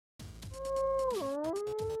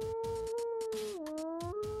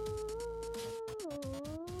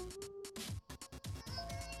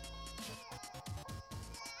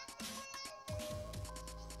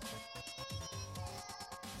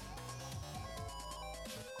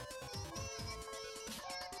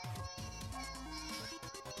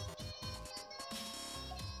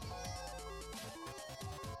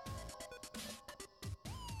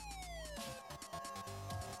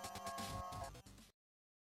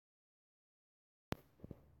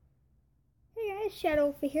Guys, Shadow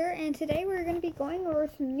Wolfie here, and today we're going to be going over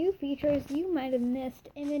some new features you might have missed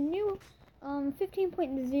in the new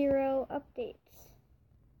 15.0 updates.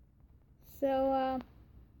 So,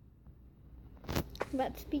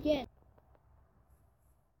 let's begin.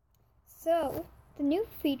 So, the new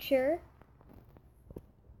feature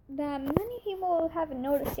that many people haven't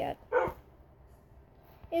noticed yet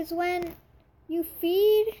is when you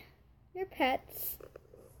feed your pets.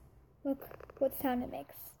 Look what sound it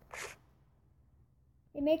makes.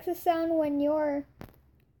 It makes a sound when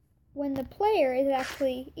the player is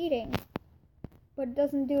actually eating, but it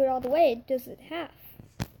doesn't do it all the way, it does it half.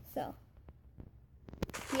 So,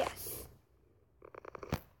 yes.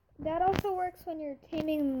 That also works when you're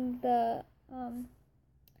taming the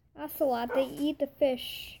ocelot. They eat the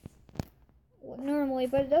fish normally,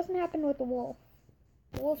 but it doesn't happen with the wolf.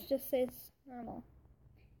 The wolf just stays normal.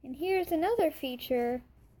 And here's another feature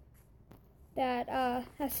that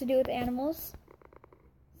has to do with animals.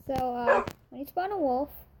 So, when you spawn a wolf,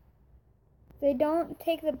 they don't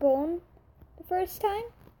take the bone the first time.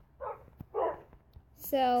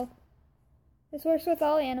 So, this works with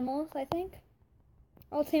all animals, I think.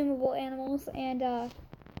 All tameable animals, and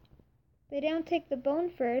they don't take the bone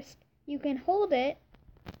first. You can hold it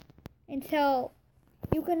until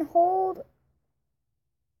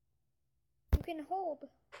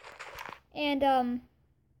and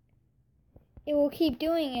it will keep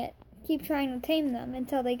doing it. Keep trying to tame them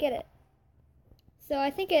until they get it. So I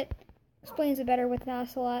think it explains it better with an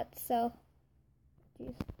ocelot, so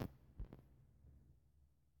jeez.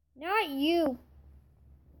 Not you.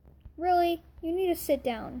 Really? You need to sit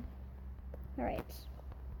down. Alright.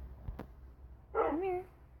 Come here.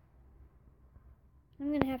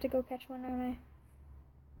 I'm gonna have to go catch one, aren't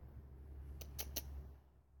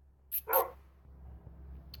I?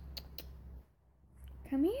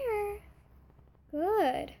 Come here.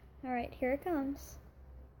 Good. Alright, here it comes.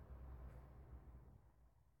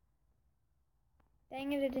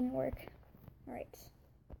 Dang it, it didn't work. Alright.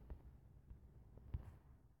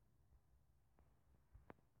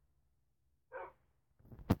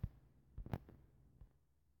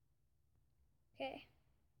 Okay.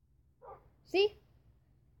 See?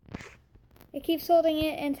 It keeps holding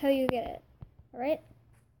it until you get it. Alright?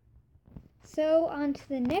 So, on to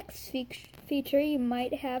the next feature you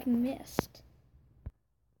might have missed.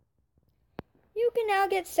 You can now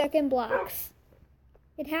get stuck in blocks.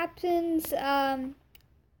 It happens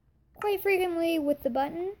quite frequently with the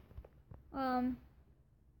button, but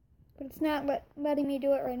it's not letting me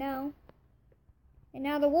do it right now. And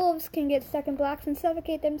now the wolves can get stuck in blocks and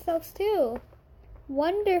suffocate themselves too.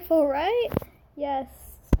 Wonderful, right? Yes.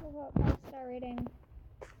 What about 5-star rating?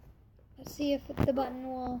 Let's see if the button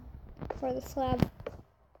will, or the slab.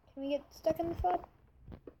 Can we get stuck in the slab?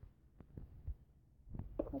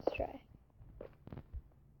 Let's try.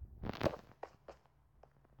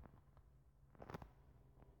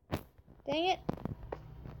 Dang it.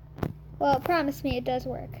 Well, promise me it does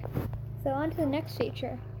work. So on to the next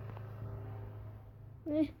feature.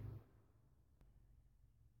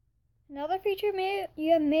 Another feature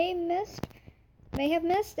you may have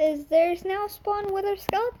missed is there's now a spawn wither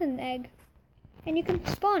skeleton egg. And you can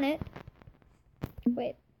spawn it.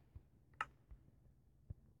 Wait.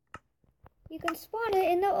 You can spawn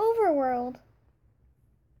it in the overworld.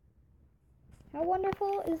 How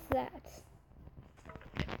wonderful is that?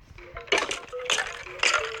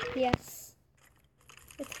 Yes.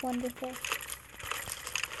 It's wonderful.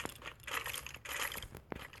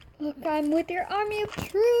 Look, I'm with your army of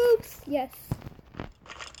troops! Yes.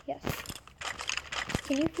 Yes.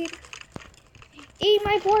 Can you feed? Eat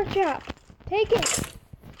my pork chop! Take it!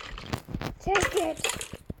 Take it!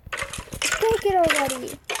 Take it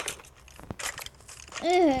already!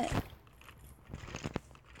 Ugh.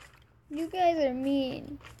 You guys are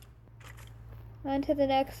mean. On to the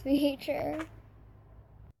next feature.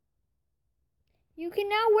 You can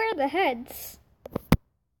now wear the heads.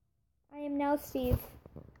 I am now Steve.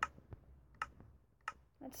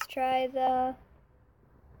 Let's try all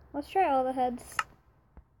the heads.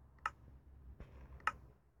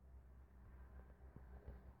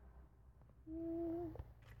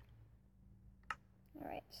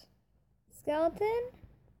 Alright. Skeleton.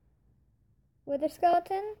 Wither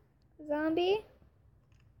skeleton. Zombie.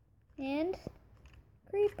 And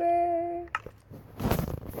creeper.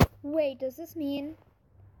 Wait, does this mean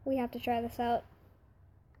we have to try this out?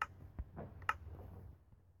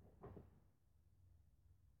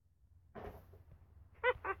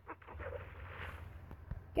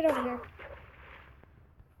 Get over here.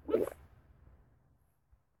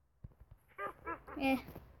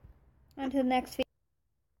 On to the next feature.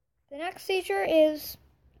 The next feature is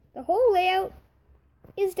the whole layout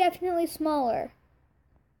is definitely smaller.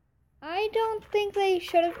 I don't think they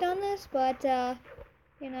should have done this, but,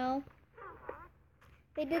 you know,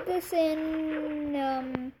 they did this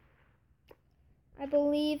in, I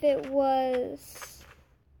believe it was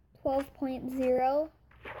 12.0,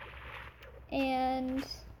 and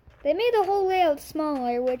they made the whole layout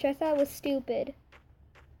smaller, which I thought was stupid.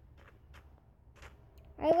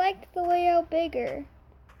 I liked the layout bigger.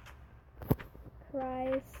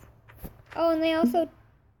 Cries. Oh, and they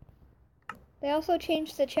also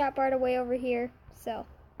changed the chat bar to way over here, so,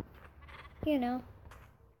 you know.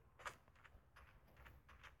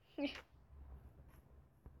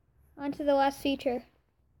 On to the last feature.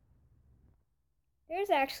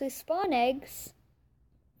 There's actually spawn eggs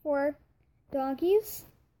for donkeys,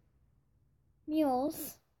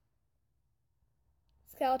 mules,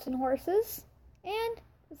 skeleton horses, and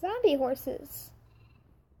zombie horses.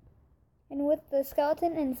 And with the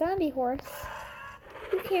skeleton and zombie horse,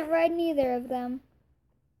 you can't ride neither of them.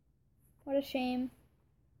 What a shame.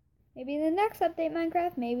 Maybe in the next update,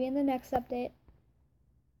 Minecraft. Maybe in the next update.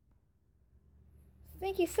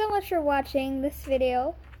 Thank you so much for watching this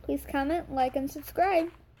video. Please comment, like, and subscribe.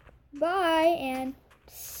 Bye, and